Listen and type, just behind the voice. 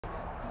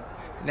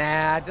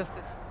Nah, just...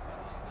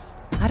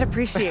 I'd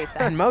appreciate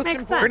that. And most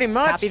Makes important, sense. pretty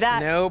much, Copy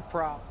that. no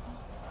problem.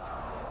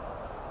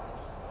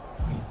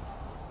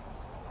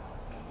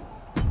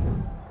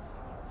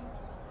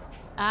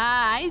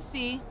 Ah, I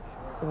see.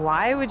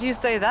 Why would you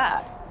say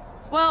that?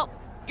 Well,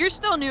 you're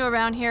still new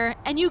around here,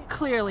 and you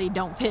clearly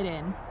don't fit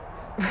in.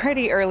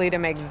 Pretty early to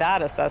make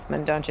that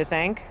assessment, don't you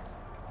think?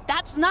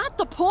 That's not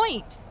the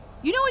point.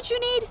 You know what you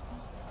need?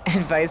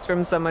 Advice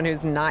from someone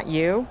who's not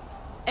you?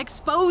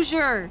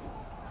 Exposure.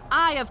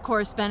 I, of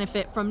course,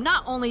 benefit from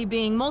not only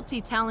being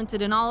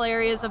multi-talented in all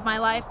areas of my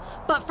life,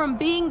 but from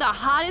being the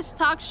hottest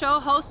talk show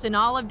host in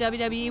all of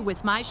WWE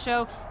with my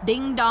show,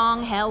 Ding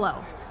Dong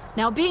Hello.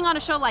 Now, being on a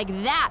show like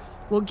that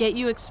will get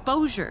you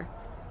exposure.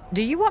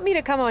 Do you want me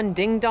to come on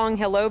Ding Dong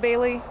Hello,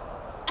 Bailey?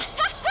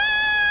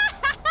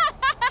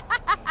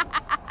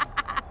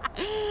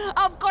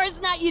 Of course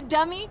not, you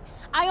dummy.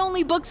 I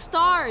only book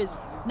stars,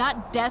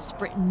 not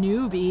desperate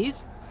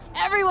newbies.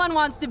 Everyone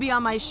wants to be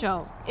on my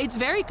show. It's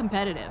very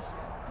competitive.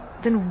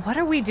 Then what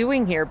are we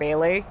doing here,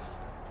 Bailey?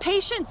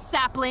 Patience,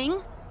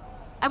 sapling.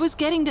 I was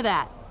getting to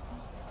that.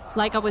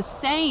 Like I was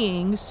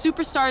saying,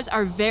 superstars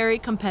are very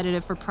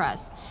competitive for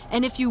press.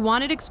 And if you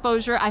wanted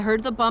exposure, I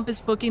heard The Bump is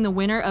booking the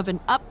winner of an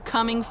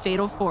upcoming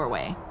Fatal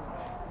 4-Way.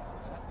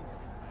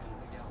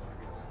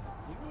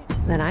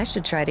 Then I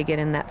should try to get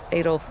in that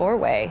Fatal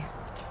 4-Way.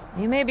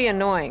 You may be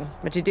annoying,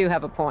 but you do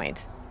have a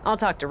point. I'll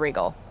talk to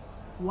Regal.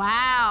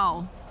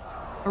 Wow.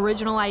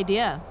 Original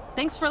idea.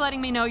 Thanks for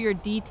letting me know your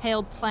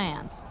detailed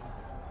plans.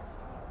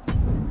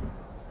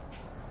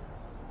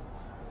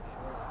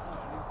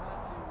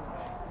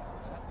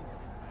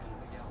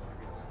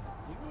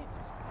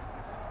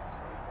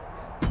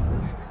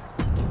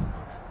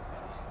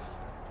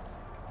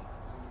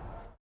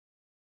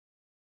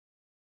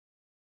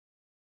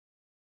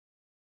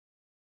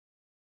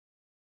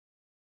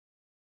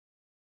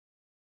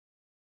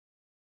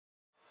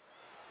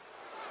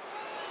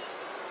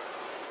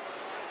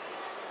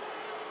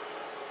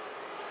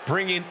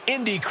 Bringing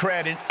indie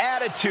cred and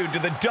attitude to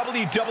the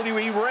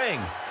WWE ring.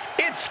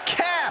 It's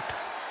Cap.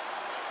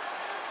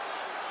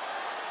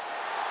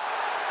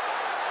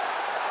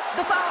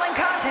 The following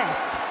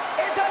contest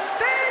is a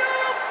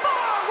Fatal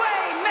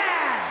 4-Way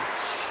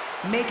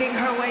match. Making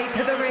her way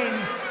to the ring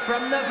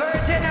from the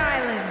Virgin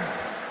Islands,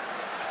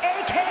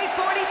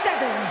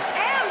 AK-47,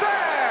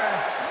 Amber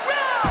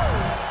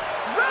Rose.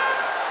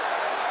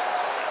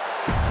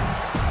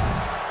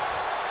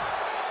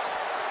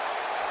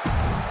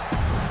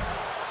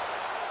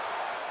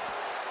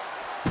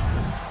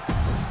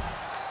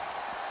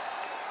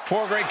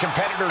 Four great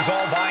competitors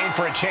all vying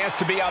for a chance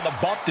to be on the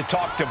bump to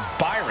talk to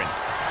Byron.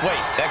 Wait,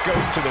 that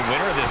goes to the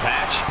winner of this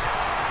match?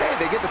 Hey,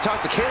 they get to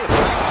talk to Caleb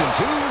Braxton,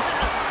 too.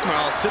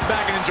 Well, sit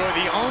back and enjoy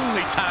the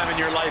only time in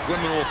your life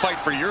women will fight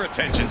for your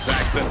attention,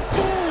 Saxton.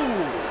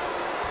 Ooh!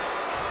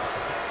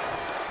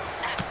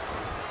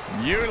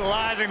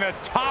 Utilizing the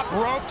top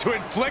rope to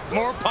inflict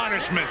more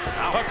punishment.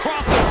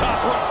 Across the top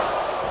rope.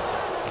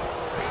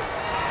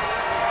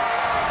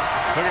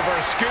 Looking for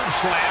a scoop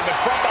slam, but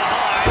from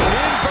behind,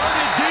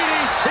 Inverted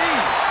DDT.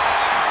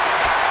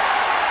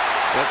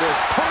 But their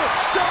opponent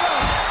set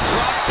up.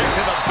 Drop kick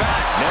to the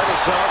back. never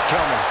saw it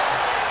coming.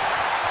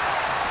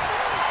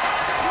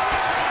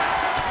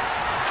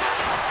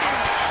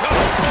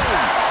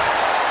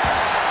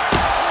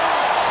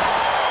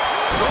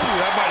 Oh,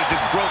 that might have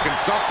just broken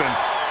something.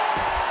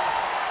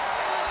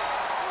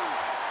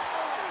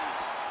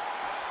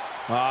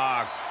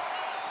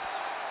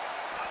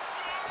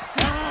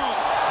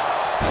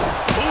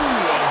 Ooh,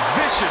 a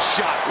vicious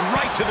shot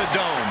right to the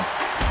dome.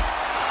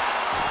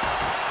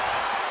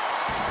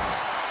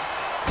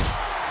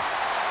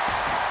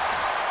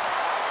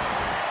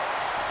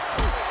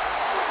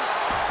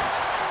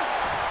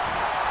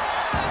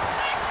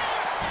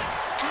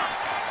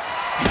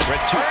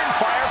 Return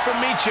fire from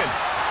Michin.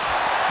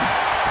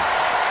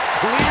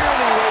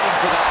 Clearly waiting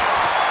for that.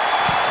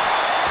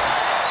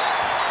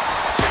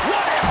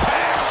 What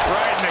impact!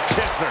 Right in the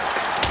kisser.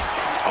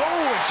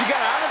 Oh, and she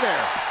got out of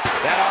there.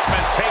 That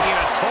offense taking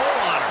a toll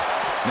on her.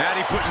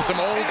 Natty putting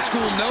some old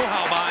school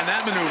know-how behind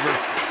that maneuver.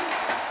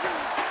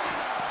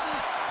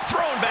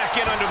 Thrown back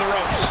in under the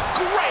ropes.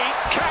 Great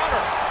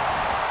counter.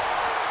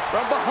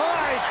 From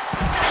behind.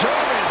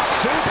 German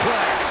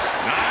suplex.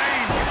 9.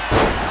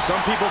 Some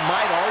people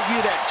might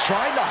argue that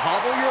trying to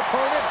hobble your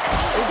opponent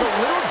is a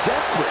little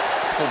desperate.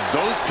 Well,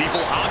 those people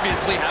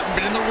obviously haven't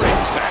been in the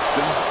ring,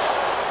 Saxton.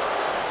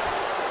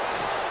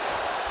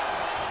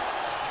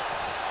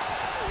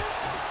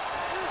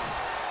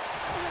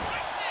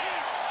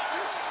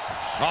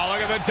 Oh,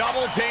 look at the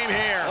double team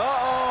here.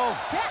 Uh-oh.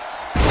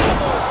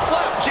 Double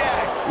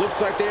flapjack.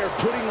 Looks like they are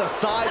putting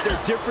aside their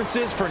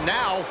differences for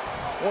now.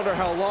 Wonder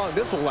how long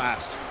this will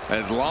last.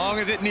 As long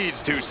as it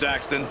needs to,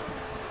 Saxton.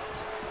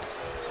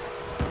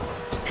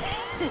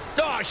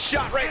 Oh,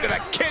 shot right to the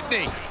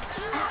kidney.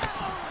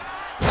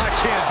 I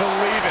can't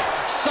believe it.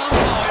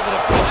 Somehow able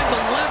to find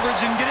the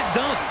leverage and get it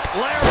done.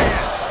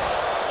 Lariat.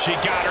 She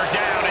got her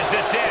down. Is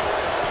this it?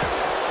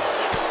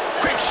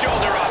 Quick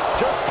shoulder up.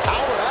 Just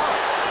powered out.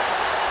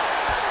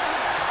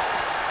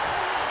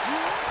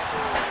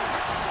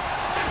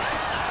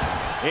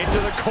 Into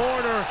the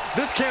corner.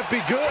 This can't be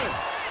good.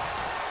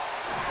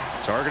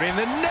 Targeting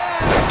the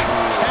neck.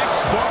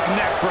 Textbook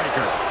neck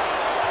breaker.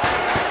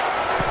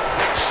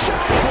 Shot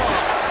block.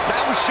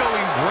 That was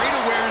showing great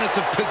awareness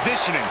of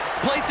positioning,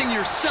 placing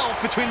yourself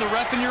between the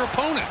ref and your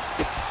opponent.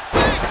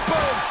 Big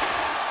boot.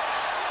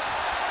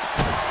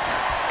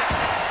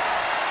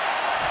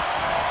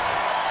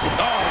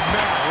 Oh,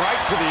 man,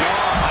 right to the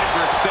arm.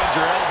 Hyperextend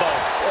your elbow.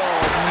 Oh,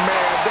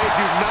 man, they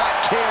do not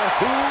care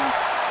who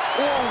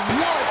or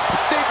what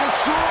they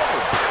destroy.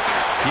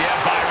 Yeah,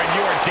 Byron,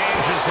 you are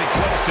dangerously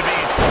close to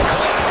being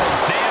collateral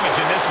damage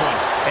in this one.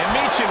 And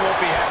Michin won't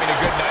be having a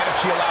good night if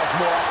she allows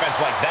more offense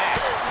like that.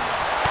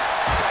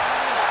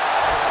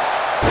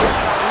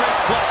 Wrist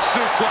clutch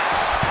suplex.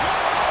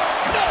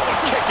 No, a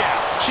kick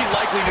out. She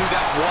likely knew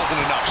that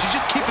wasn't enough. She's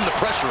just keeping the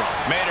pressure on.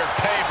 Made her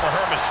pay for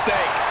her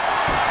mistake.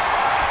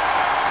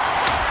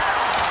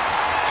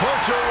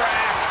 Torture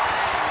rack.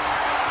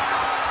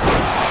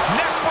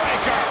 Neck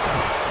breaker.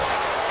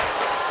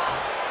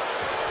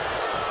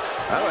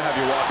 That'll have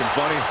you walking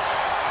funny.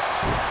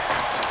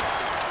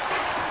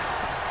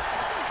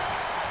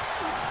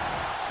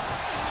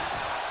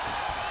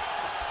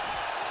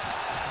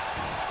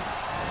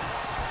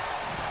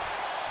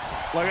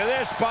 Look at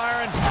this,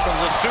 Byron. Here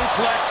comes a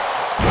suplex.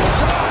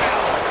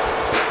 Style.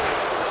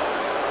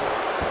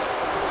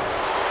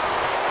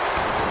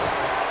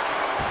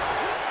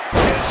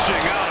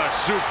 Dishing out a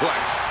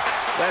suplex.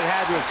 That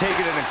had to have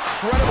taken an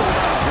incredible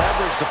amount of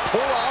leverage to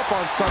pull off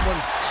on someone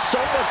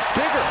so much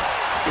bigger.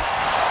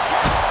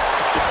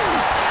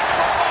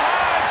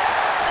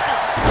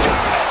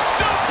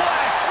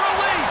 Suplex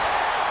released.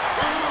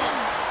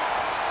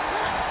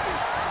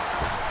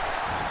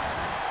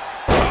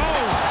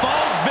 Oh,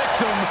 falls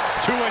victim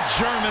to a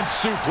German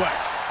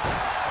suplex.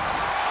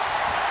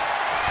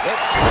 The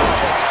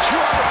Thomas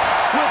strikes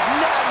with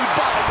Natty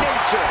by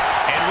nature.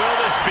 And will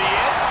this be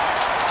it?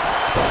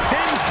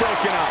 Pin's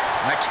broken up.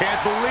 I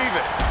can't believe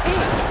it.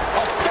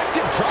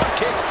 Effective drop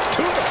kick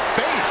to the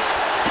face.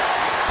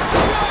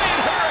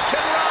 Running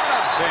Hurricane Rana.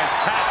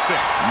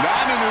 Fantastic.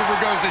 That maneuver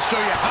goes to show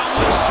you how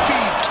much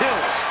speed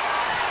kills.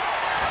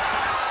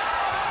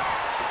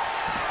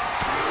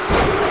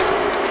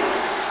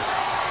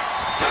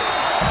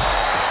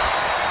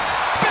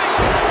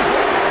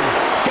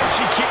 Can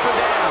she keep her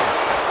down?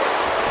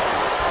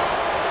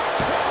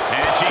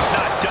 And she's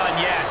not done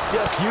yet.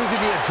 Just using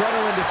the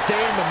adrenaline to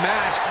stay in the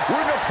match.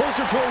 We're no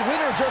closer to a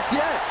winner just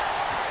yet.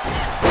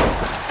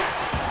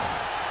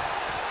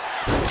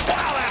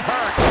 Wow, that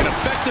hurt. An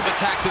effective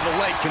attack to the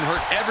leg can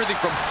hurt everything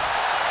from...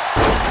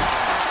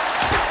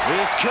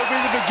 This could be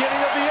the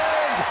beginning of the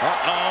end.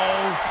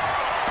 Uh-oh.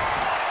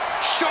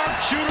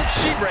 Sharpshooter.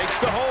 She breaks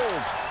the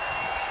hold.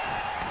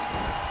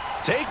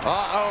 Take.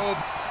 Uh-oh.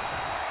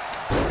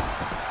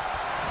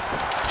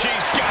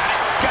 She's got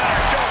it. Got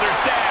her shoulders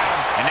down.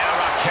 And now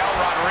Raquel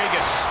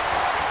Rodriguez.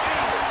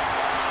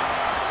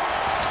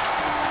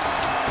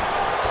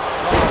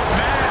 Oh,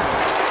 man.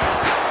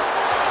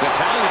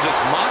 Natalya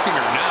just mocking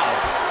her now.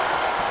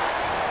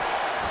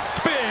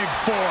 Big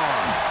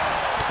forearm.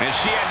 And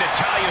she had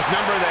Natalya's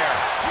number there.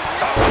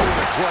 Oh,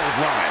 the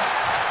clothesline.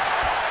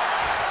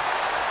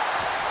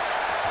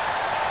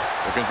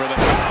 Looking for the...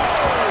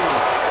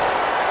 Oh!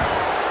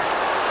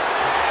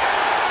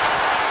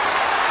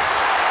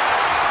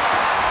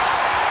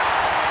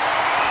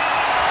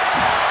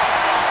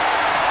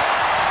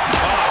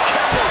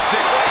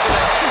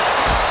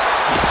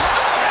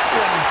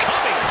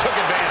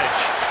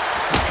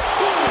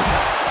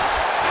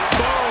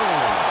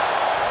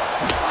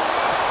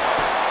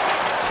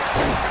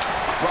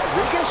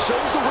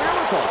 Shows the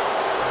wherewithal.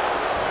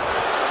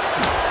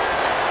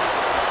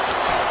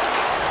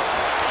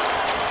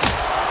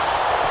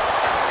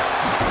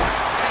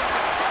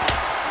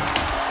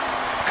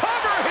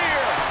 Cover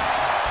here.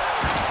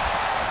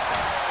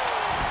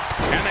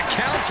 And the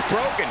count's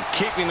broken,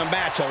 keeping the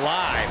match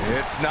alive.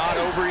 It's not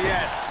over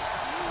yet.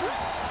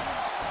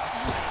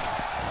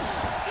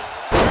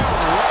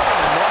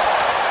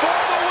 For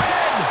the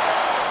win.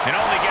 And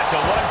only gets a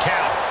 1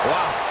 count.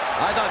 Wow,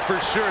 I thought for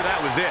sure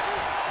that was it.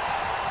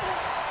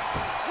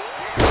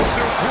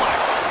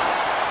 Suplex.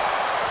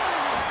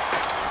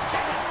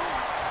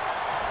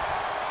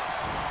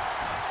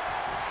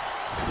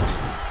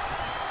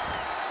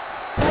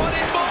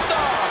 Running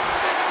Bulldog.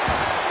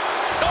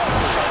 Oh,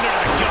 shoulder to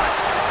the gut.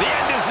 The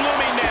end is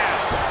looming now.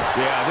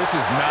 Yeah, this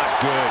is not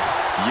good.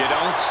 You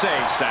don't say,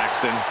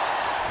 Saxton.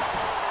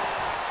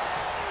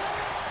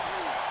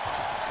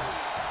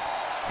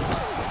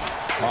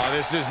 Oh,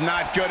 this is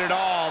not good at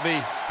all.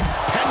 The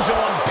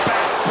pendulum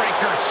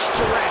backbreaker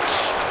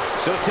stretch.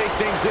 She'll take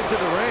things into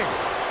the ring.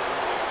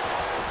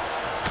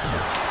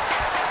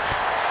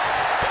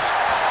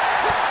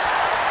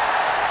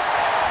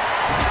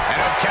 And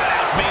no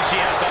countouts means she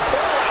has the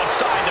whole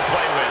outside to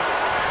play with.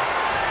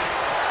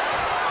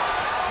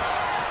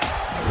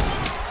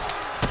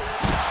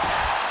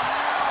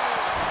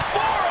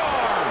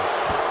 Forearm!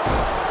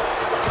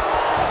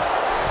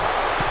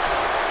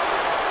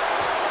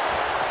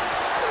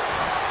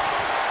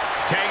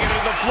 Taking it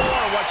to the floor.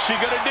 What's she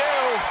gonna do?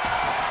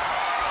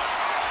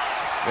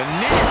 The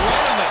knee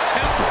right on the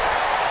temple.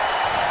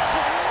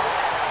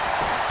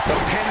 The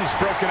pin's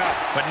broken up,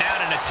 but now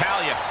to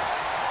Natalya.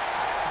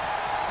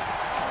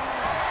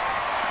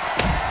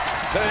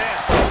 Look at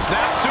this.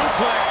 Snap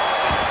suplex.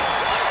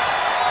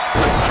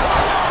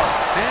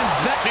 And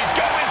that... She's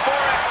going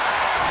for it.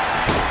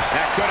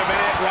 That could have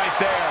been it right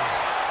there.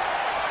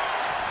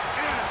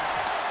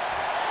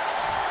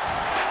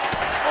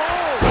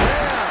 Oh,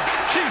 man.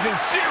 She's in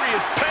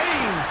serious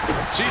pain.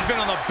 She's been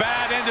on the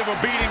bad end of a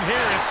beating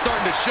here, and it's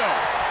starting to show.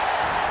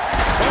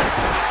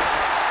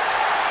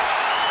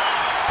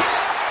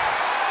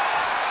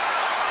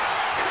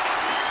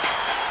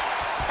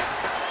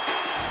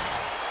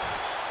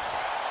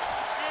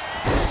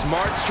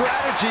 Smart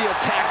strategy,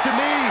 attack the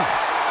knee.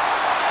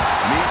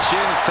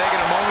 Michin's taking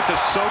a moment to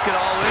soak it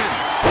all in.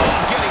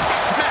 Getting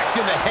smacked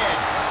in the head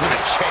with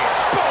a chair.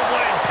 Boom,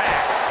 what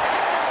impact.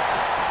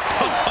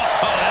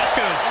 Oh, that's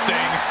going to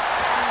sting.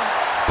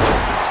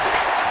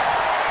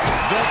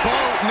 The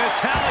boat,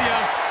 Natalya,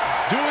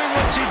 doing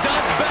what she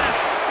does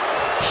best.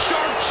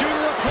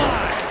 Sharpshooter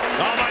applied.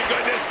 Oh, my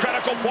goodness,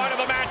 critical point of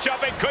the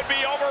matchup. It could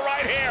be over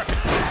right here.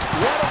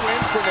 What a win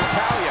for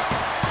Natalya.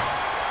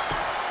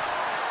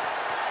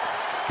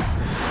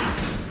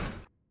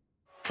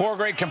 4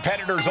 great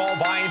competitors all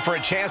vying for a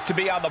chance to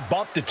be on the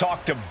bump to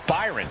talk to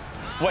Byron.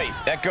 Wait,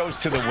 that goes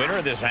to the winner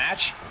of this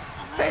match?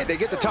 Hey, they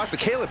get to talk to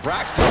Caleb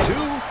Braxton, too.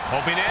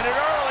 Hoping to end it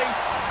early.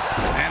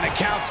 And the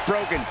count's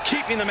broken,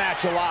 keeping the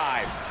match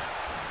alive.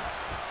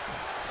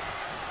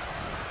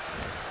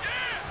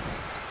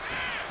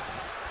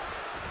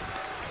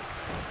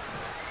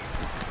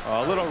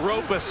 A little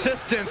rope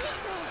assistance.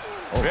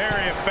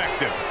 Very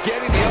effective.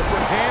 Getting the upper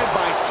hand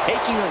by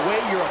taking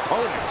away your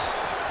opponents.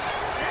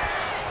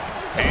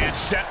 And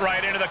set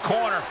right into the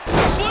corner.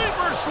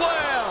 Sleeper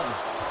slam.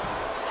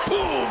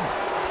 Boom.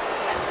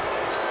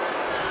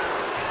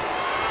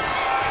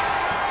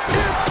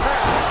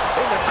 Impact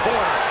in the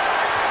corner.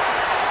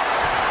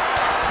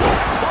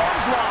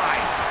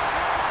 Clothesline.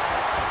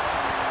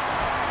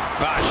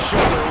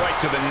 Shoulder right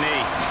to the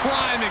knee.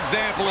 Prime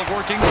example of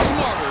working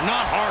smarter,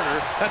 not harder.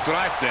 That's what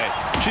I say.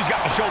 She's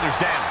got the shoulders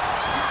down.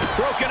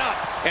 Broken up,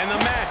 and the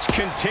match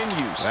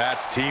continues.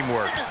 That's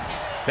teamwork.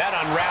 That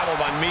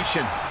unraveled on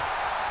Michin.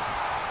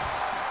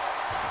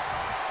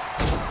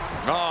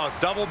 Oh,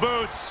 double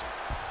boots.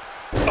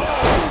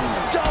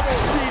 Oh, double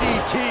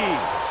DDT.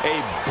 A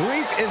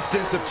brief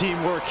instance of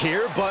teamwork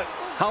here, but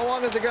how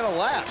long is it going to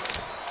last?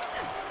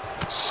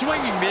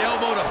 Swinging the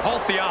elbow to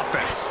halt the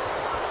offense.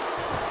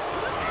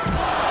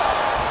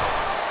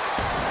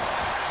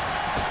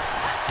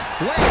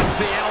 Lands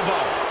the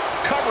elbow.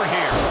 Cover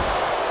here.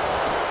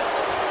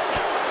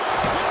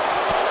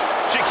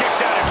 She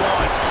kicks out at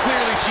 1.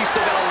 Clearly, she's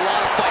still got a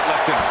lot of fight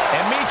left in her.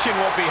 And Michin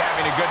won't be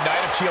having a good night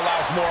if she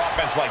allows more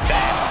offense like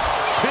that.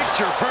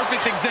 Picture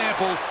perfect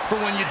example for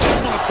when you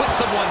just want to put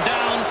someone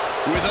down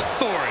with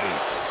authority.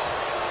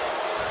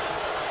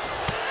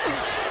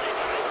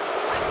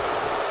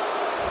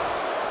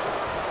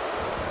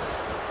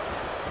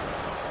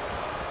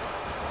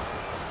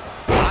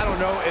 I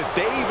don't know if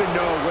they even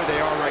know where they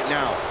are right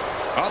now.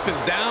 Up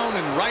is down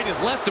and right is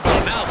left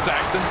about now,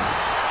 Saxton.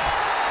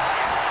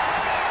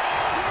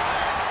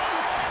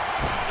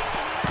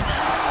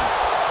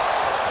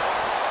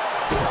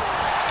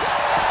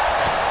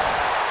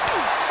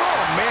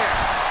 Oh, man.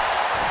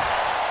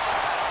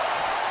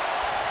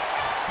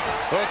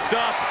 Hooked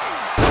up.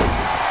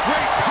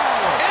 Great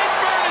power.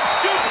 Inverted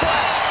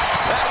suplex.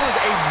 That was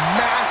a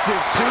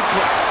massive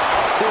suplex.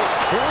 There's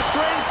core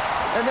strength,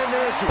 and then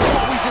there's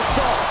what we just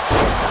saw.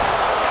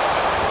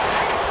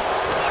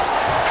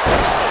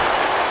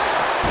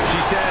 She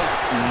says,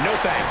 no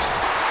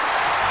thanks.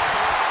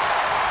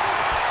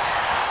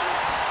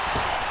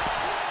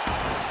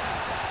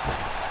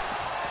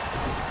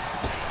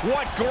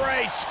 What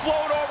grace.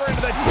 Float over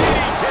into the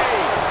DDT.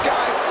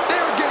 Guys, they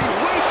are getting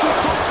way too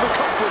close for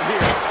comfort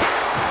here.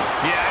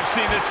 Yeah, I've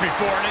seen this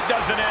before, and it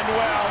doesn't end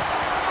well.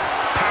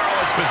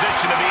 Powerless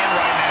position to be in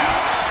right now.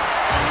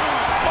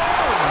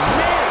 Oh,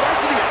 man, right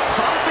to the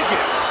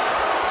esophagus.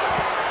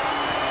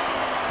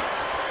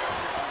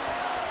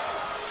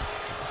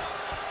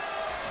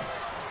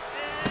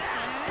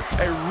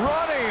 A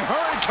running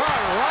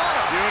Hurricane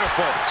Rana.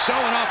 Beautiful.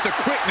 Showing off the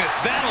quickness.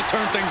 That'll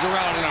turn things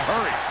around in a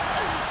hurry.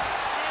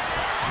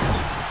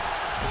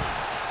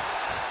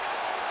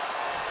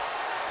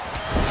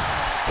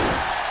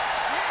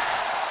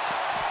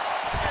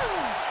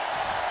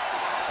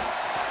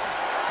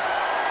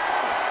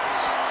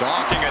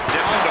 Stalking a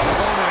downed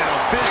opponent and a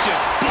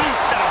vicious boot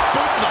and a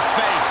boot in the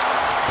face.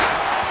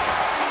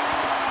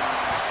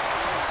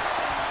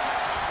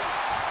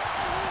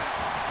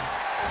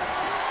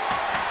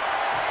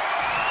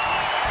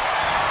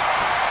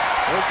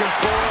 Looking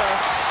for a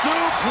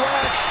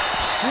suplex.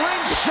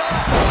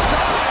 Slingshot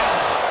style.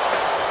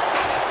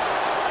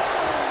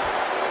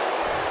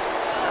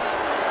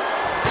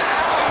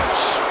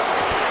 Ouch.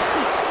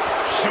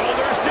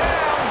 Shoulders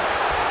down.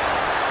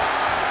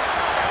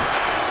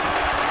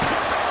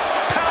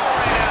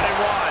 Powering out at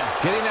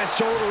 1. Getting that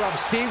shoulder up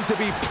seemed to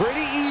be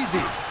pretty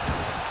easy.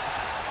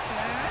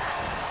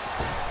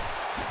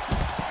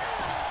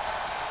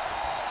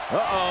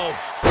 Uh-oh.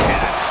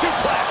 And a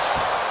suplex.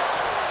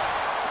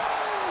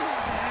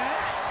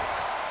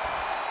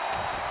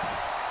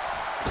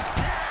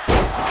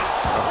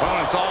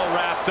 Opponent's all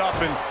wrapped up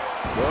in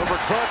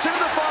overclutch into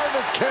the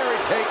fireman's carry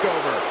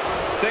takeover.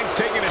 Things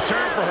taking a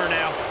turn for her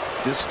now.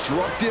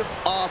 Destructive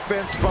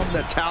offense from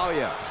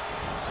Natalya.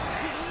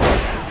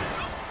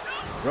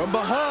 From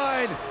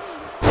behind,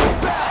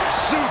 back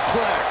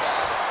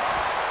suplex.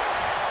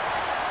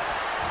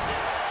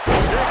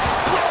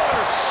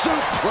 Exploder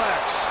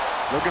suplex.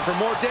 Looking for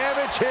more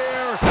damage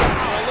here.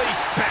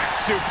 Release back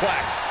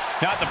suplex.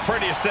 Not the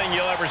prettiest thing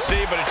you'll ever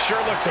see, but it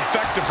sure looks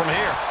effective from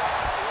here.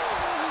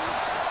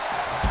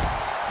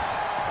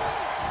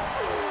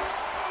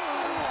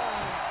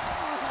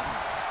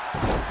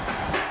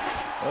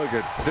 Look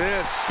at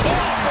this. Oh,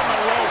 from the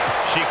rope.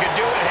 She could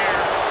do it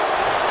here.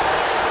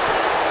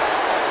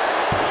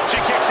 She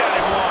kicks out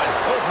in one.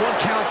 Those one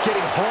counts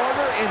getting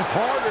harder and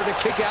harder to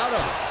kick out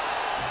of.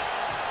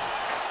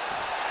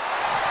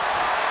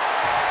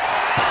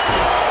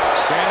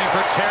 Standing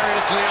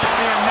precariously on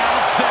the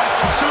announce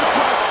desk.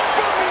 Suplex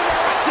from the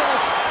announce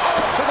desk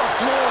onto the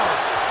floor.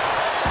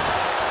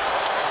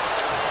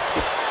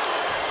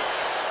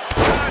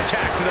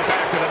 Contact to the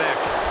back of the neck.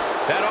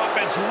 That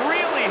offense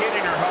really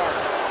hitting her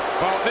hard.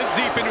 Well, this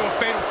deep into a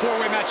fatal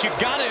four-way match, you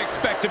gotta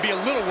expect to be a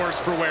little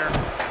worse for wear.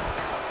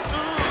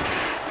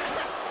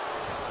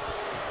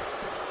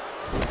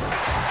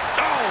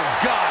 Oh,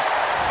 God.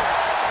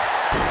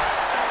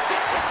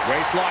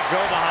 Waistlock go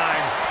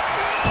behind.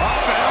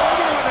 Up and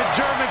over with a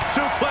German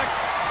suplex.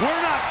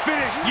 We're not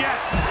finished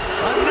yet.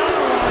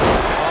 Another one.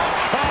 Oh,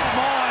 come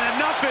on.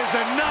 Enough is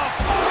enough.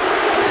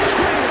 A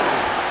trio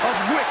of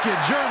wicked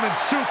German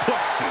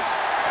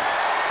suplexes.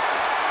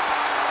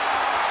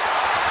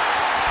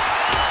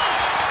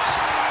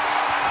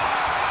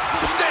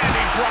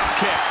 Standing drop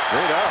kick.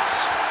 Great ups.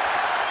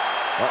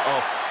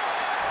 Uh-oh.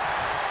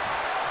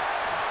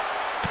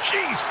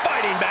 She's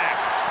fighting back.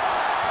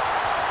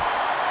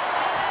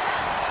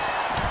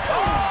 Oh,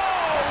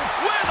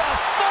 with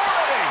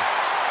authority.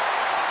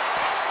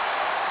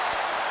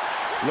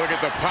 Look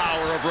at the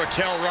power of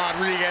Raquel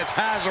Rodriguez.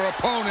 Has her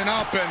opponent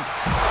up and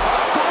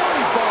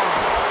Goalie bomb.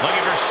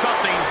 Looking for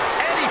something,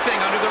 anything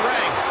under the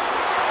ring.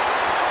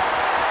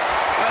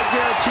 I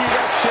guarantee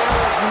that chair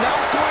is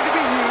not going to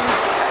be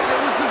used as it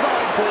was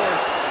designed for.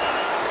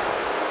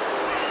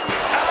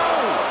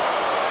 Ow!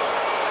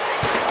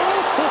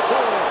 Oh!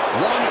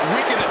 one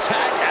wicked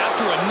attack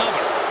after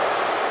another.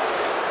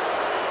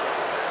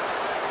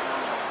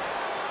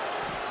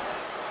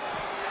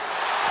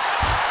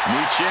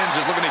 Michin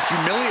just looking to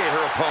humiliate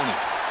her opponent.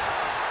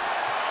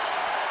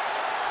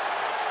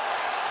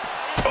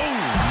 Oh,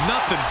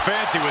 nothing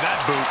fancy with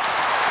that boot.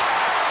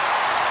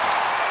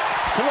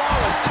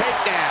 Flawless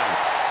takedown.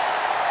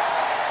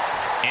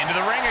 Into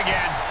the ring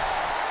again.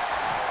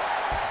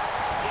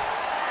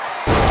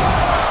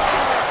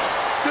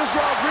 Does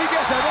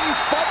Rodriguez have any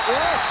fight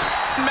left?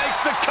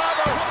 Makes the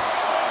cover.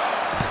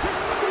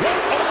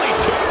 Only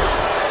two.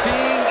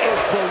 Seeing is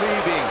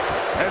believing.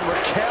 And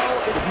Raquel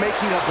is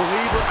making a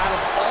believer out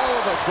of all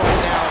of us right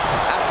now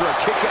after a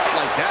kick out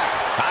like that.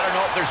 I don't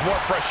know if there's more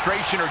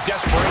frustration or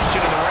desperation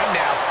in the ring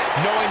now,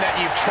 knowing that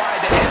you've tried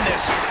to end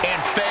this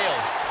and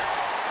failed.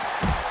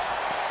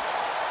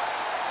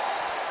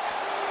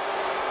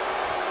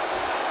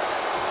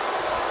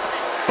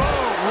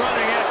 Boom,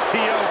 running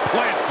STO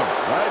plants him.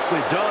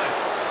 Nicely done.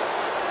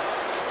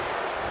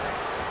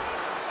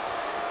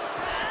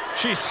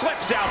 She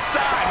slips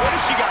outside. What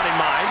has she got in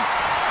mind?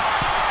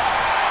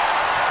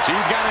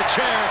 She's got a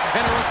chair,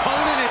 and her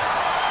opponent is...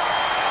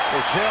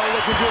 Raquel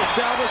looking to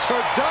establish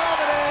her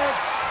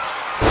dominance.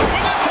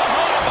 With a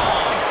Tejana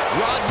bomb.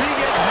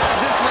 Rodriguez has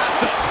this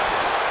wrapped up.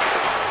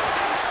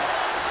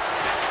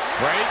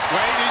 Wait,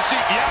 is she...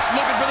 Yep,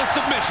 looking for the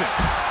submission.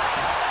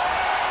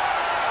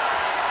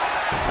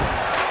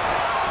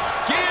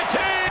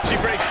 Guillotine. She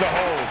breaks the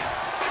hold.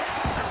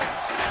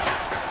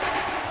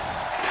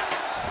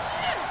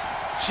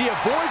 She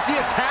avoids the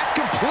attack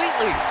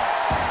completely.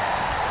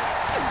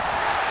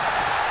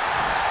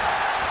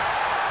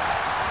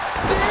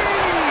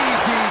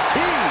 DDT.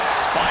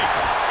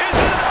 Spiked. Is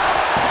it enough?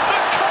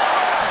 The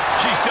cover.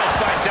 She still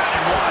fights out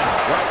in one.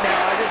 Right now,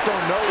 I just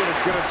don't know what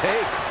it's going to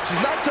take.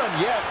 She's not done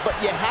yet, but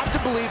you have to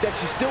believe that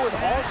she's still in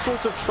all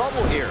sorts of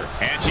trouble here.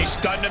 And she's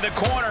stunned in the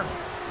corner.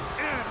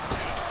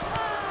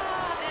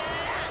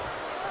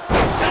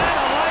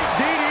 Satellite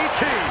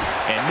DDT.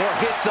 And more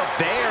hits up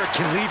there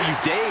can leave you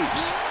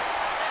dazed.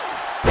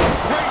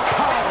 Great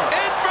power.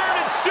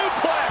 Inverted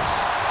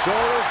suplex.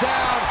 Shoulders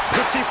down.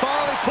 Could she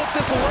finally put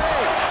this away?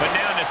 But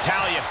now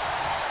Natalya.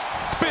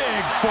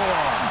 Big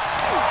forearm.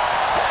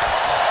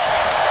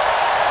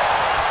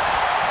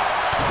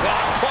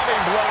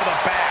 Clubbing blow to the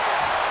back.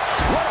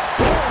 What a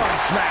forearm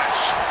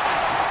smash.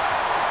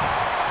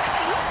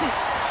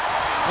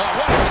 Oh,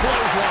 what a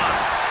clothesline.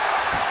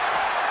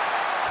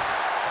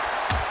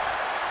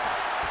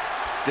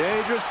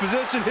 Dangerous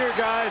position here,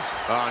 guys.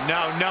 Oh,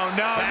 no.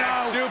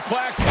 Back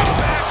suplex.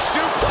 Back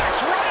suplex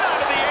right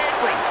onto the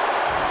apron.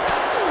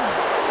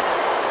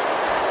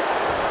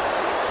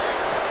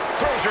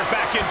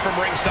 spoken from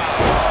ringside.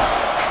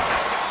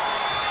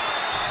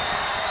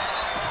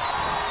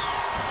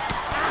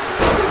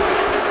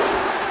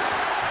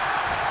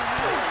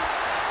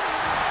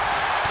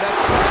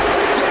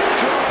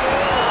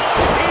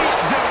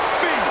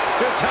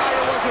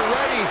 Natalya wasn't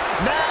ready.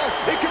 Now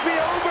it could be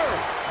over.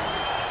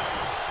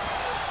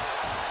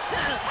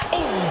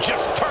 Oh,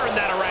 just turn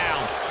that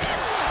around.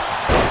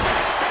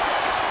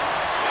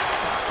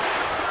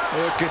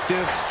 Look at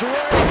this strength.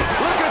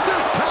 Look at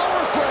this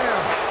power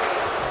slam.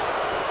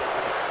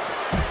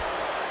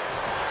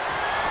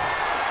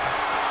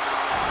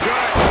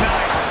 Good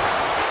night.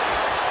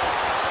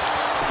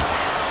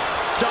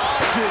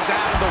 Dodges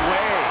out of the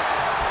way.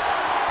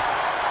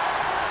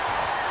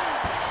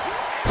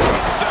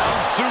 A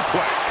sound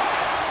suplex.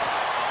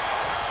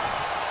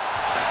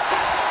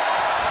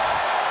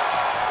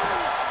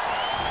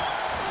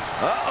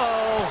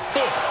 Uh-oh.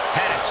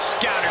 Had it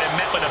scouted and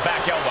met with a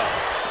back elbow.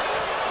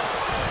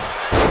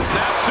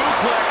 Snap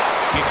suplex.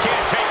 You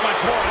can't take much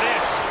more of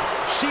this.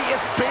 She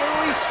is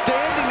barely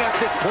standing at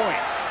this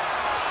point.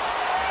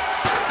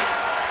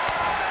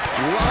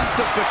 Lots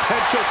of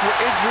potential for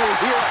injury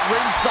here at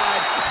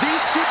ringside.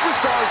 These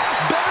superstars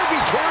better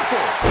be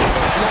careful.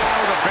 The floor,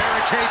 the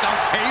barricades, on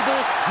table.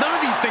 None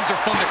of these things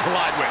are fun to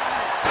collide with.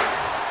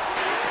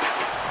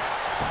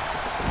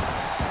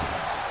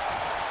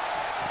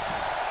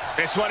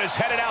 This one is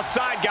headed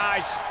outside,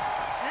 guys.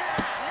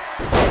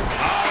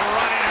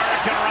 Running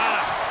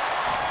Hurricanrana.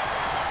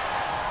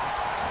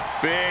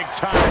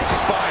 Big-time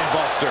spine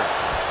buster.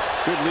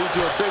 Could lead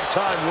to a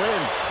big-time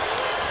win.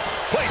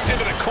 Placed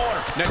into the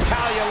corner.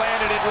 Natalya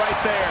landed it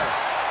right there.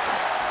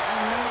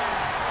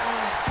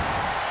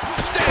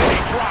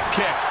 Standing drop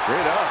kick.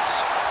 Great ups.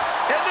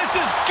 And this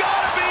has got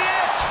to be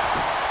it.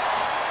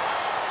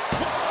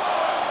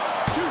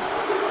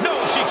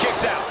 No, she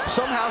kicks out.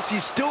 Somehow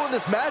she's still in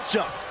this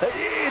matchup.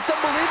 It's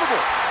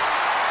unbelievable.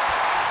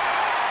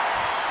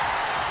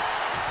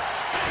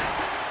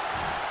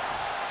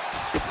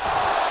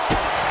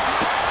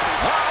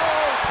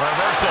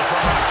 Reversal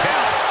from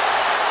Raquel.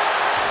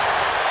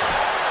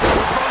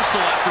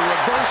 Reversal after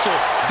reversal.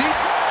 Deep.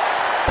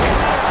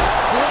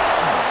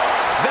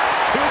 That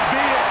could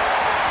be it.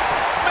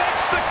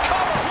 Makes the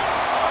cover.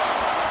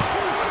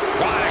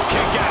 What a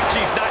kick out.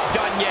 She's not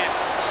done yet.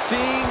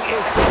 Seeing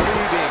is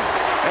believing.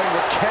 And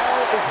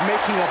Raquel is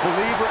making a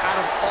believer out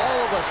of all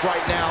of us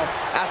right now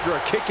after a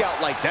kick out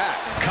like that.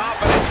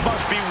 Confidence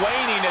must be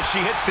waning as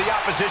she hits the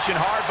opposition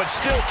hard, but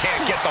still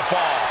can't get the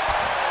fall.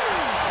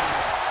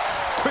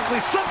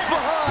 Quickly slips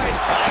behind.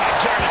 A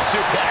German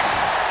suplex.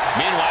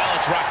 Meanwhile,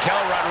 it's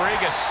Raquel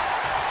Rodriguez.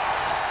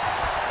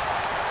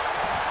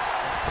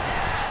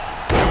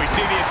 And we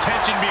see the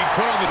attention being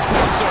put on the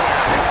torso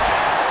area.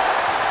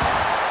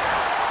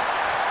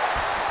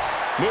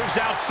 Moves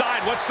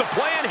outside. What's the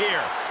plan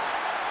here?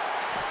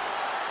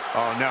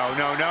 Oh, no,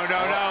 no, no,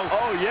 no, no.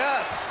 Oh,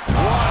 yes.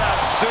 What a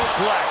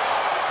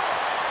suplex.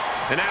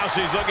 And now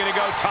she's looking to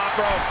go top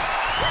rope.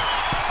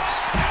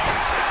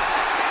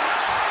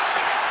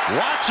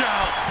 Watch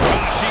out.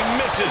 She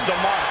misses the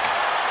mark.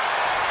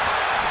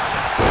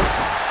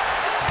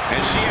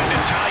 And she had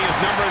Natalya's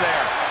number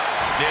there.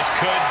 This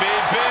could be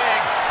big.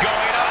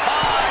 Going up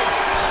high.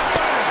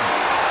 Boom.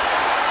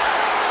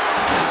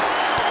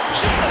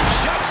 She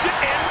shoves it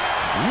in.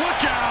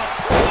 Look out.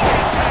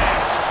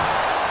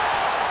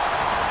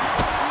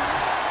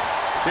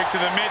 Kick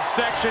to the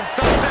midsection.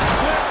 Sunset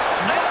flip.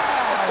 No!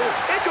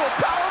 Into a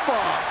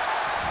powerbomb.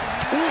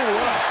 Ooh,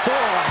 what a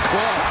forearm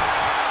club.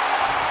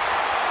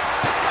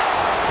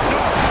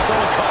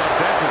 Someone call a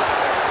dentist.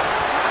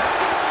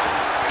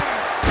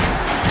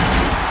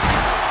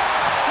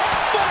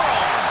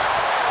 Forearm.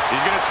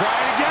 He's going to try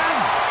it again.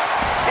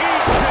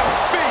 Eat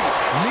defeat.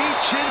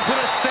 Michin put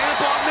a stamp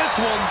on this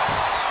one.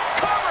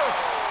 Cover.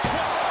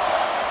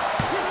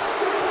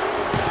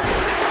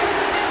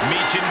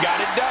 Michin got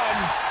it done.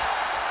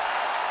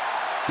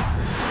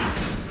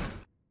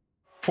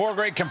 Four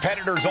great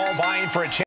competitors all vying for a chance.